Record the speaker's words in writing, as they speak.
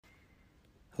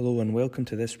Hello and welcome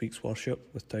to this week's worship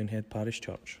with Downhead Parish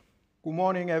Church. Good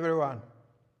morning, everyone.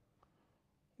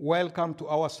 Welcome to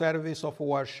our service of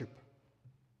worship.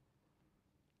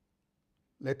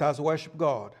 Let us worship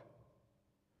God.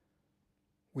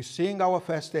 We sing our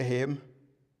first hymn,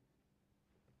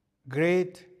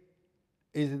 Great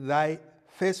is Thy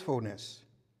Faithfulness.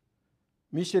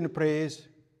 Mission Praise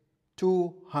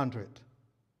 200.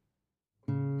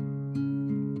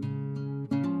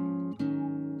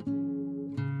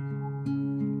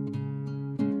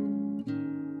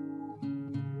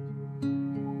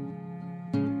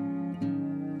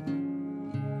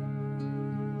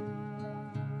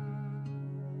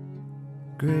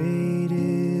 Great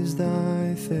is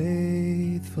thy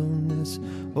faithfulness,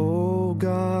 O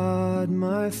God,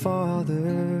 my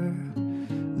Father.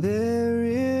 There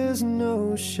is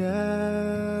no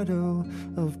shadow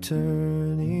of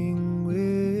turning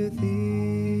with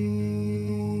thee.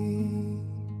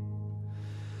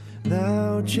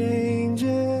 Thou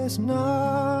changest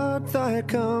not, thy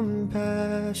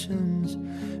compassions,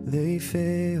 they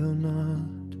fail not.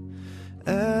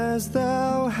 As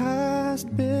thou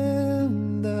hast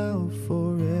been, thou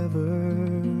forever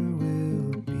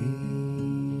wilt be.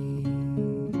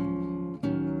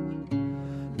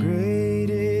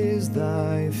 Great is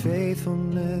thy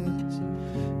faithfulness,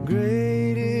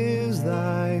 great is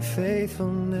thy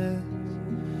faithfulness.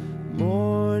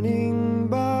 Morning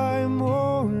by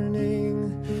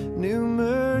morning, new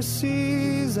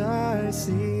mercies I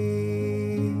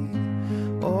see.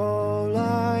 All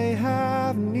I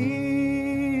have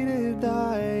needed,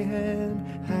 thy hand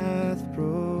hath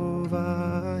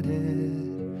provided.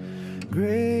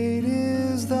 Great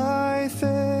is thy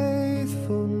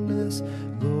faithfulness,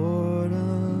 Lord,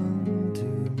 unto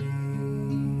me.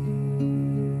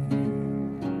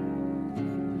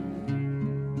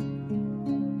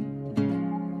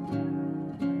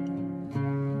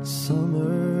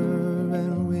 Summer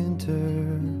and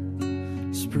winter,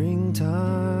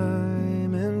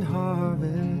 springtime and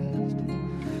harvest,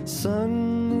 sun,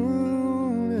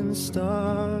 moon, and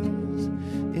stars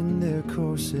in their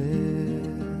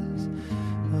courses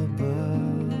above.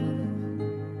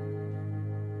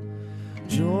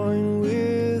 Join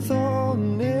with all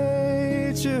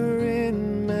nature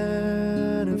in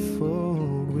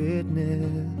manifold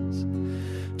witness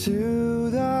to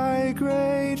thy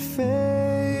great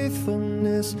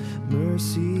faithfulness,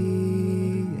 mercy,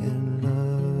 and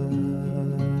love.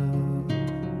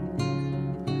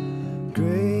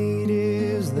 Great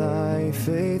is thy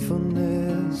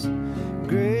faithfulness,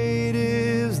 great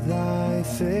is thy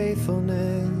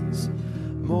faithfulness.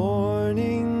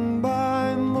 Morning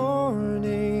by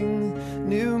morning,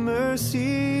 new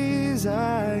mercies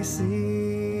I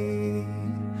see.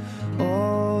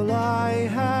 All I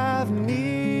have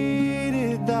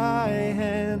needed, thy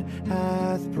hand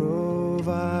hath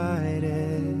provided.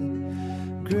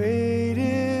 Great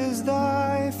is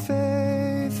thy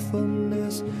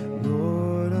faithfulness,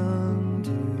 Lord,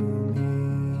 unto me.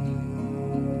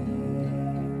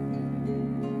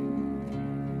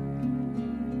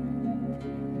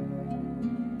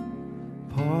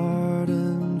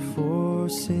 Pardon for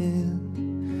sin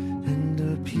and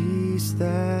a peace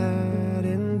that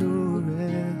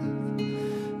endureth,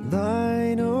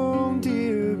 thine own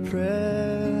dear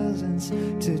presence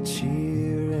to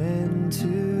cheer and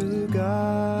to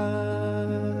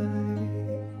guide.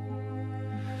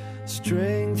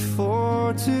 Strength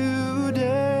for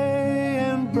today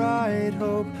and bright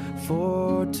hope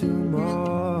for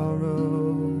tomorrow.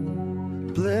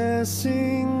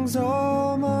 Blessings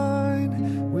all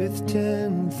mine with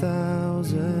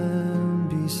 10,000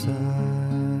 beside.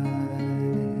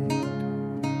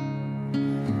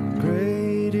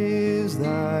 Great is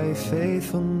thy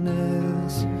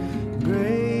faithfulness,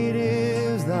 great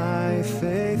is thy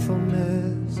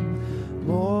faithfulness.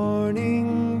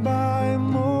 Morning by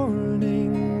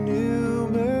morning, new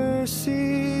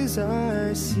mercies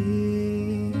I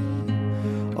see.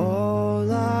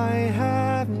 All I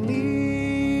have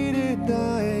needed,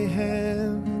 thy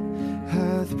hand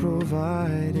hath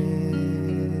provided.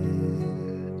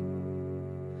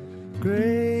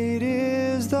 Great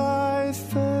is thy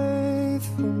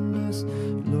faithfulness,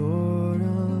 Lord,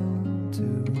 unto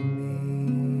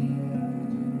me.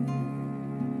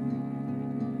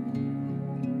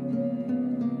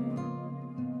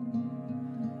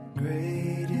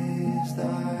 Great is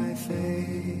thy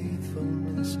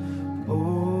faithfulness,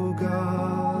 O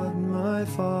God, my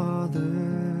Father.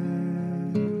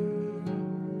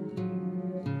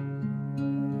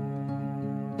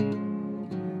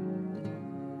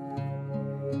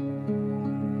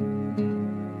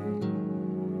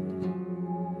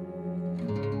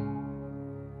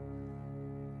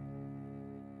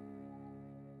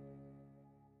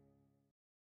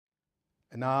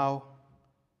 And now,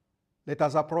 let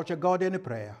us approach God in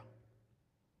prayer.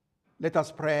 Let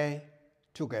us pray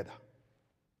together.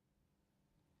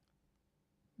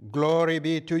 Glory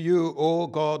be to you, O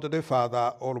God the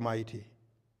Father Almighty,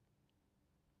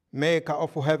 maker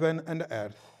of heaven and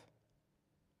earth.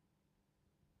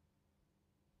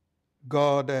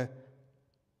 God,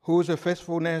 whose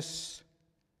faithfulness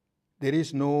there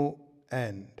is no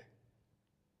end.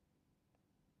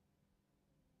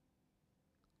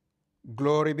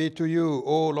 Glory be to you,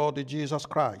 O Lord Jesus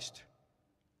Christ,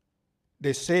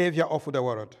 the Savior of the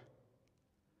world,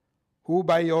 who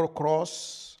by your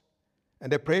cross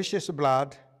and the precious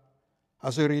blood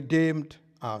has redeemed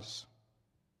us.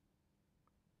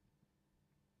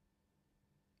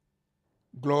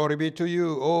 Glory be to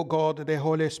you, O God, the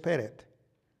Holy Spirit,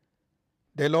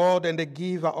 the Lord and the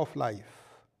giver of life,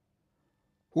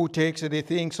 who takes the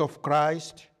things of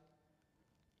Christ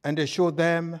and shows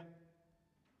them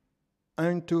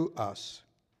unto us.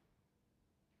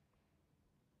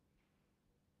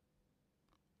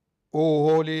 O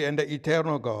holy and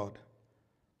eternal God,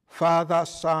 Father,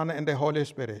 Son, and the Holy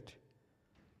Spirit,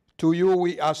 to you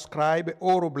we ascribe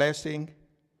all blessing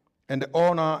and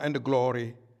honor and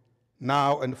glory,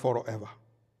 now and forever.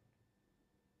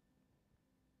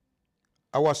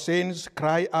 Our sins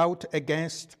cry out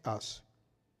against us,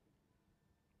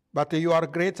 but you are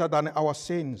greater than our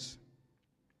sins.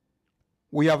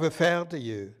 We have failed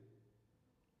you.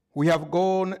 We have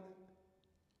gone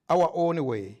our own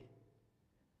way.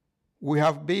 We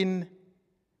have been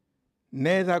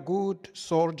neither good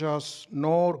soldiers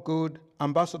nor good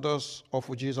ambassadors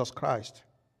of Jesus Christ.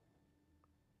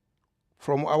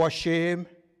 From our shame,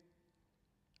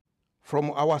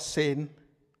 from our sin,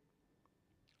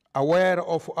 aware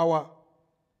of our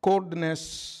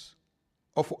coldness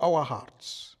of our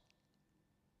hearts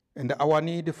and our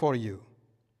need for you,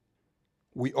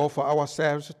 we offer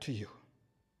ourselves to you.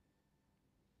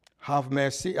 Have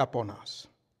mercy upon us.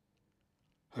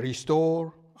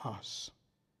 Restore us.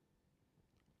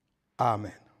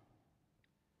 Amen.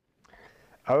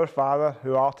 Our Father,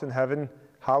 who art in heaven,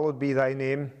 hallowed be thy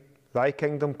name. Thy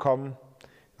kingdom come,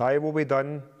 thy will be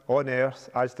done on earth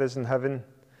as it is in heaven.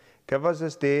 Give us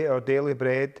this day our daily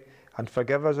bread, and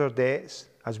forgive us our debts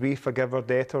as we forgive our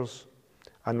debtors.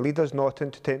 And lead us not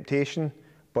into temptation,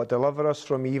 but deliver us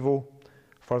from evil.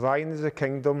 For thine is the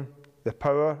kingdom, the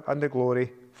power, and the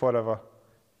glory, forever.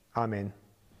 Amen.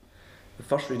 The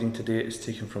first reading today is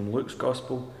taken from Luke's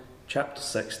Gospel, chapter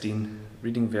 16,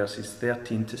 reading verses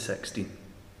 13 to 16.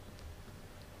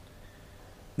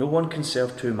 No one can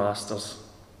serve two masters.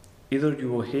 Either you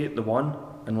will hate the one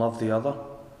and love the other,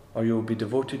 or you will be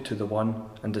devoted to the one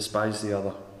and despise the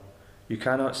other. You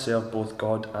cannot serve both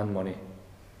God and money.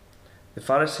 The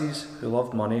Pharisees, who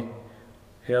loved money,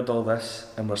 heard all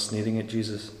this and were sneering at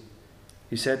Jesus.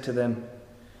 He said to them,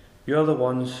 "You are the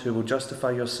ones who will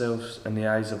justify yourselves in the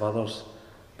eyes of others,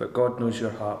 but God knows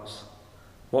your hearts.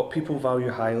 What people value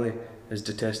highly is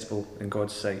detestable in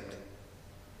God's sight."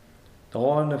 The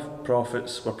law and the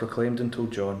prophets were proclaimed until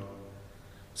John.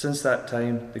 Since that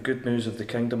time, the good news of the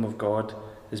kingdom of God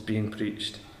is being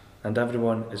preached, and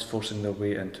everyone is forcing their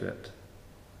way into it.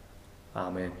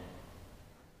 Amen.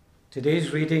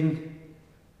 Today's reading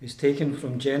is taken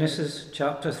from Genesis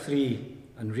chapter 3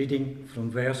 and reading from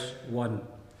verse 1.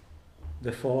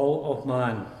 The fall of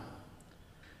man.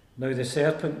 Now the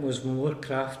serpent was more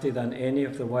crafty than any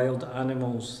of the wild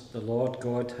animals the Lord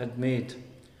God had made.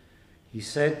 He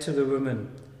said to the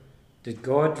woman, "Did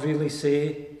God really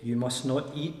say, 'You must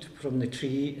not eat from the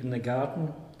tree in the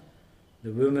garden'?"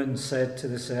 The woman said to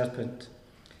the serpent,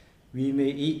 "We may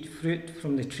eat fruit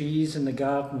from the trees in the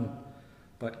garden,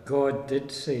 but God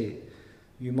did say,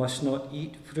 'You must not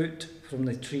eat fruit from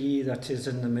the tree that is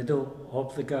in the middle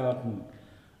of the garden,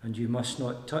 and you must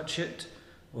not touch it,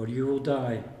 or you will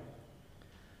die.'"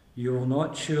 "You will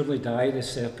not surely die," the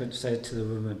serpent said to the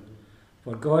woman,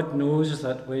 "for God knows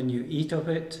that when you eat of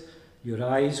it, your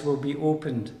eyes will be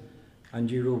opened,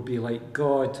 and you will be like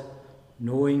God,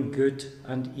 knowing good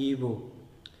and evil."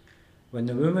 When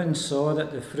the woman saw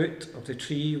that the fruit of the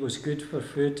tree was good for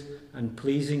food and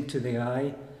pleasing to the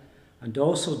eye, and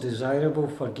also desirable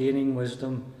for gaining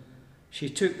wisdom, she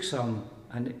took some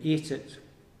and ate it.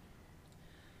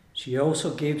 She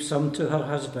also gave some to her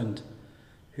husband,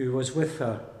 who was with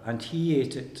her, and he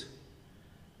ate it.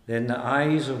 Then the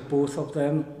eyes of both of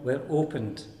them were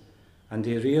opened, and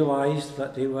they realized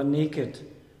that they were naked.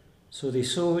 So they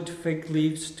sewed fig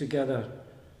leaves together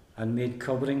and made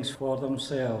coverings for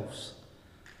themselves.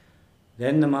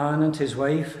 Then the man and his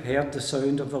wife heard the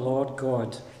sound of the Lord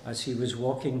God as he was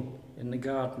walking in the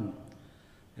garden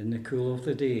in the cool of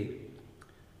the day.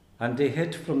 And they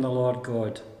hid from the Lord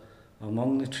God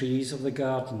among the trees of the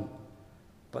garden.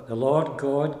 But the Lord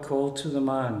God called to the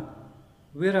man,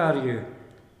 "Where are you?"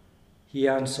 He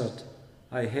answered,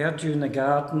 "I heard you in the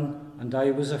garden, and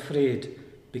I was afraid,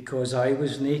 because I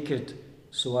was naked,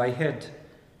 so I hid."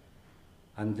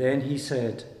 And then he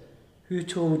said, "Who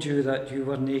told you that you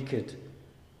were naked?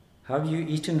 Have you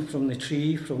eaten from the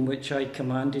tree from which I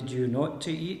commanded you not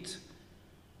to eat?"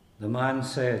 The man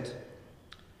said,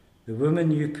 "The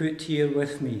woman you put here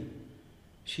with me,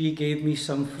 she gave me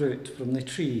some fruit from the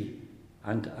tree,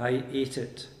 and I ate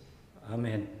it."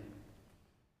 Amen.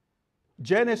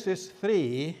 Genesis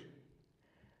 3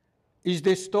 is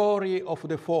the story of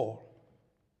the fall.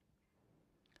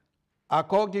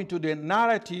 According to the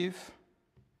narrative,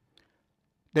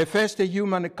 the first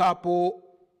human couple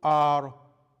are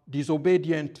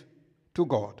disobedient to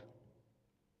God.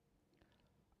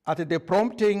 At the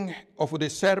prompting of the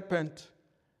serpent,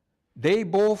 they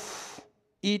both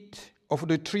eat of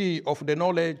the tree of the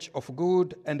knowledge of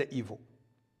good and evil.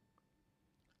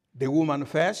 The woman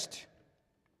first,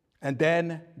 and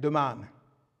then the man.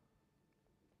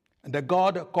 And the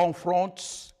God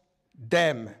confronts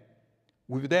them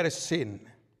with their sin.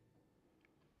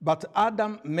 But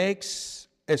Adam makes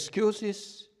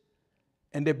excuses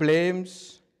and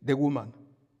blames the woman.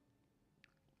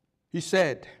 He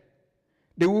said,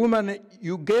 "The woman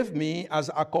you gave me as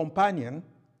a companion,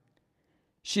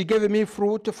 she gave me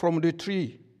fruit from the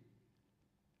tree.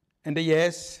 And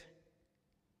yes,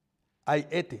 I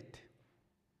ate it."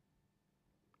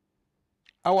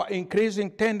 Our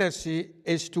increasing tendency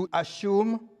is to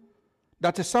assume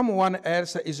that someone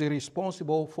else is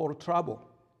responsible for trouble,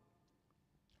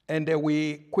 and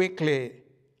we quickly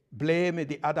blame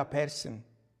the other person.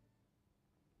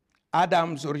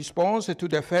 Adam's response to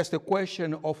the first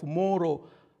question of moral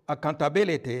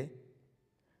accountability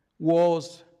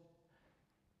was,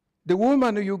 "The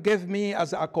woman you gave me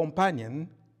as a companion,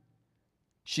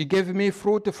 she gave me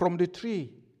fruit from the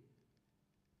tree,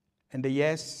 and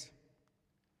yes,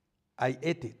 I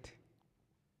ate it."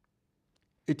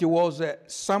 It was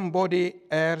somebody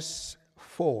else's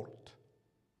fault.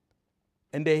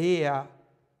 And here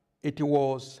it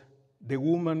was the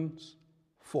woman's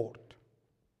fault.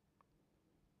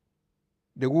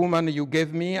 "The woman you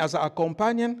gave me as a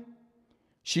companion,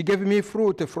 she gave me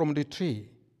fruit from the tree.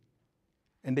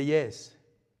 And yes,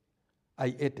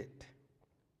 I ate it."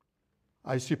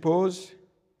 I suppose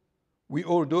we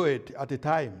all do it at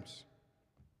times.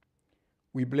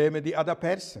 We blame the other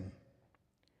person.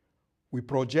 We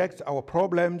project our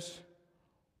problems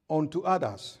onto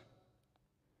others.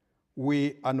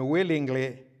 We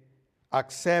unwillingly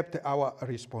accept our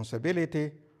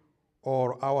responsibility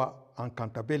or our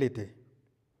accountability.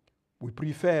 We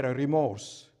prefer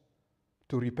remorse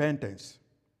to repentance.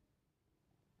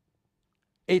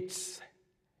 "It's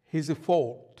his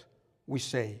fault," we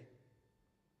say.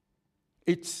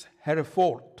 "It's her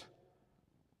fault,"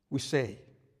 we say.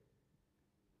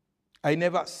 "I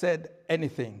never said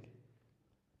anything,"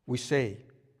 we say.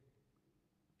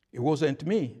 "It wasn't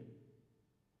me,"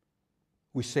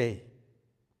 we say.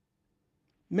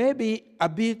 Maybe a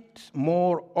bit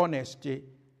more honesty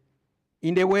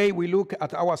in the way we look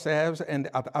at ourselves and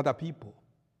at other people,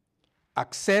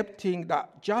 accepting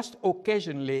that just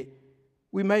occasionally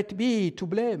we might be to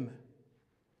blame,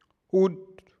 would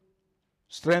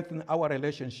strengthen our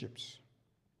relationships.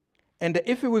 And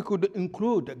if we could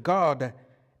include God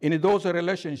in those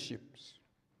relationships,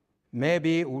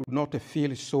 maybe we would not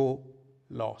feel so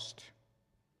lost.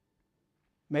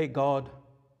 May God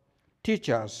teach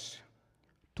us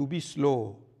to be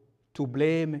slow to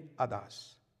blame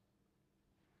others.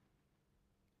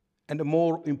 And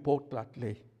more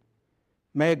importantly,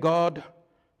 may God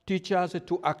teach us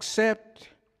to accept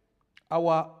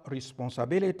our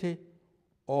responsibility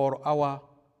or our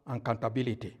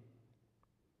accountability.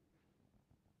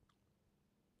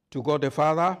 To God the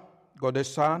Father, God the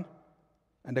Son,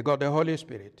 and God the Holy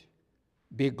Spirit,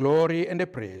 be glory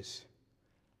and praise,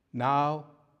 now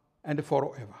and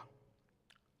forever.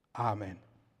 Amen.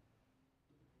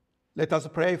 Let us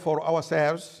pray for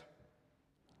ourselves.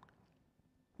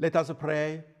 Let us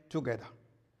pray together.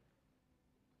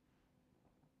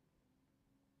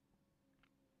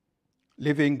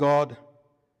 Living God,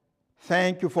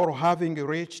 thank you for having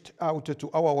reached out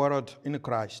to our world in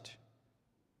Christ,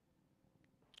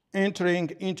 entering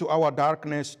into our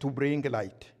darkness to bring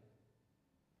light,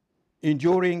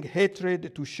 enduring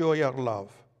hatred to show your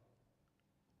love,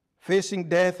 facing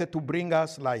death to bring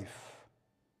us life,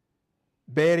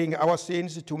 bearing our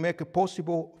sins to make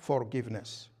possible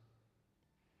forgiveness.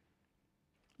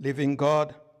 Living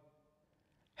God,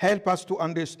 help us to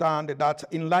understand that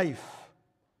in life,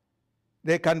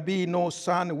 There can be no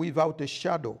sun without a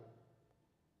shadow,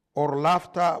 or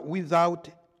laughter without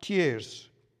tears.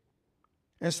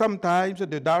 And sometimes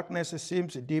the darkness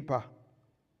seems deeper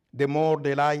the more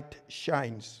the light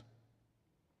shines.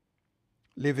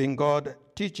 Living God,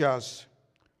 teach us,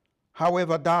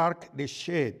 however dark the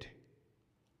shade,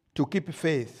 to keep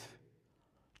faith,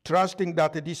 trusting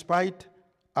that despite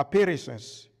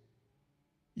appearances,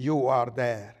 you are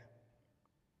there.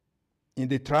 In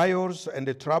the trials and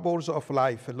the troubles of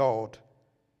life, Lord,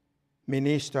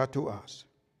 minister to us.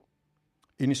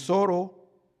 In sorrow,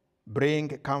 bring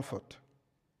comfort.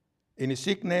 In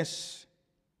sickness,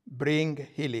 bring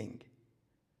healing.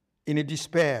 In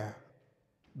despair,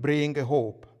 bring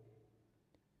hope.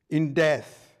 In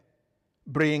death,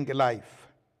 bring life.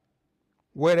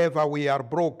 Wherever we are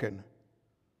broken,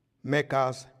 make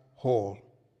us whole.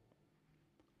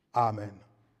 Amen.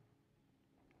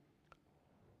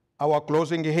 Our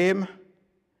closing hymn,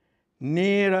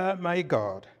 Nearer, My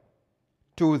God,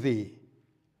 to Thee.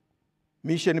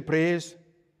 Mission Praise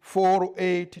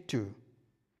 482.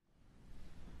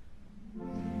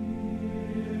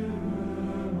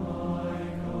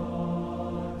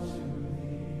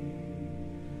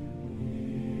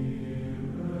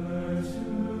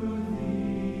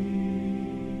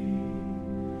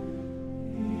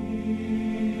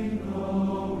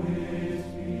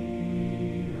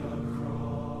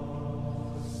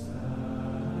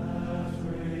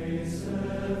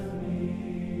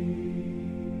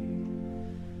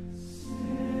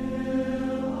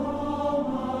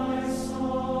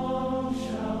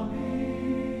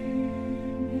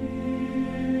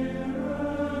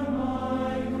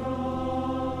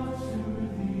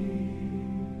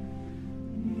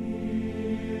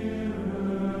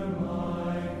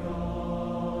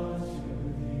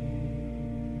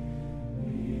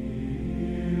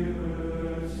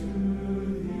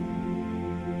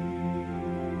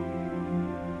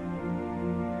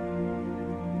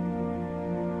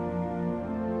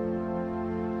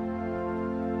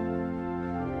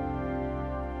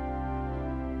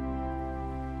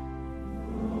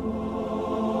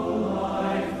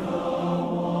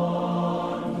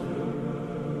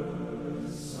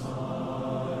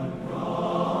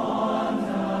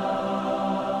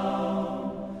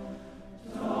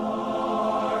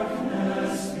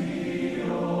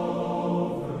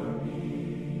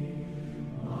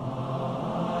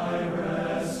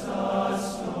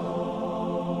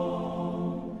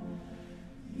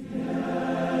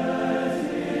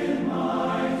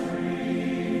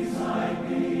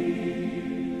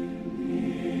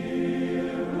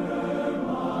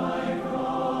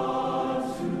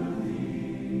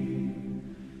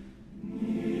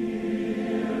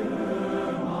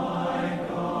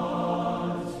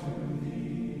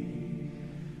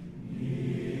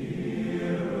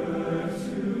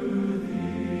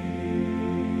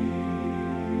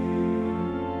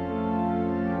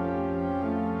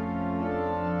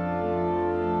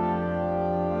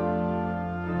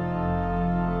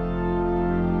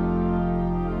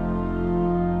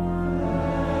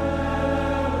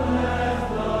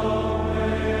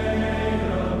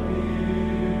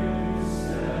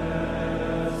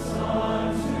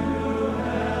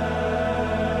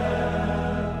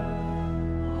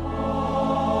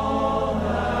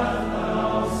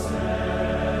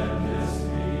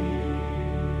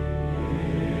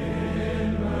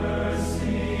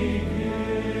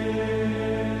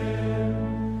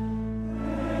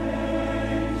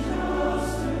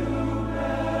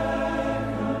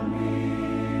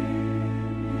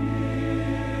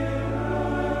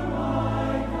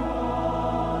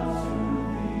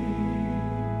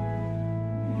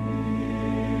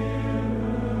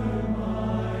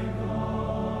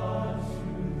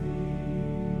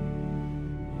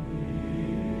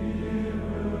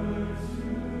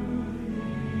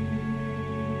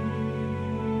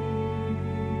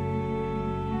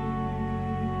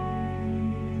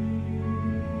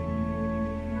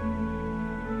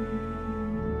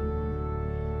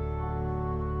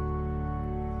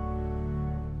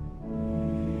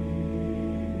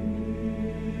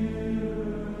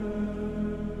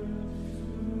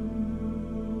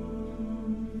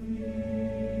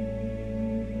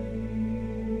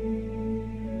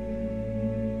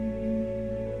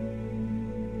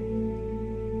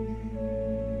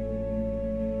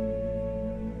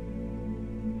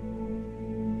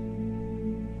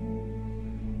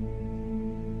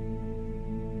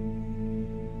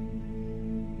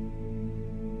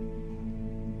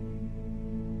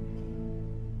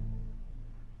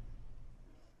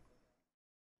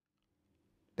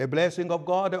 The blessing of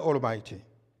God Almighty,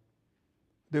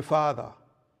 the Father,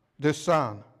 the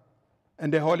Son,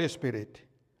 and the Holy Spirit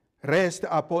rest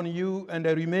upon you and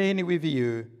remain with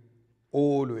you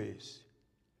always.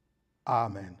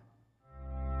 Amen.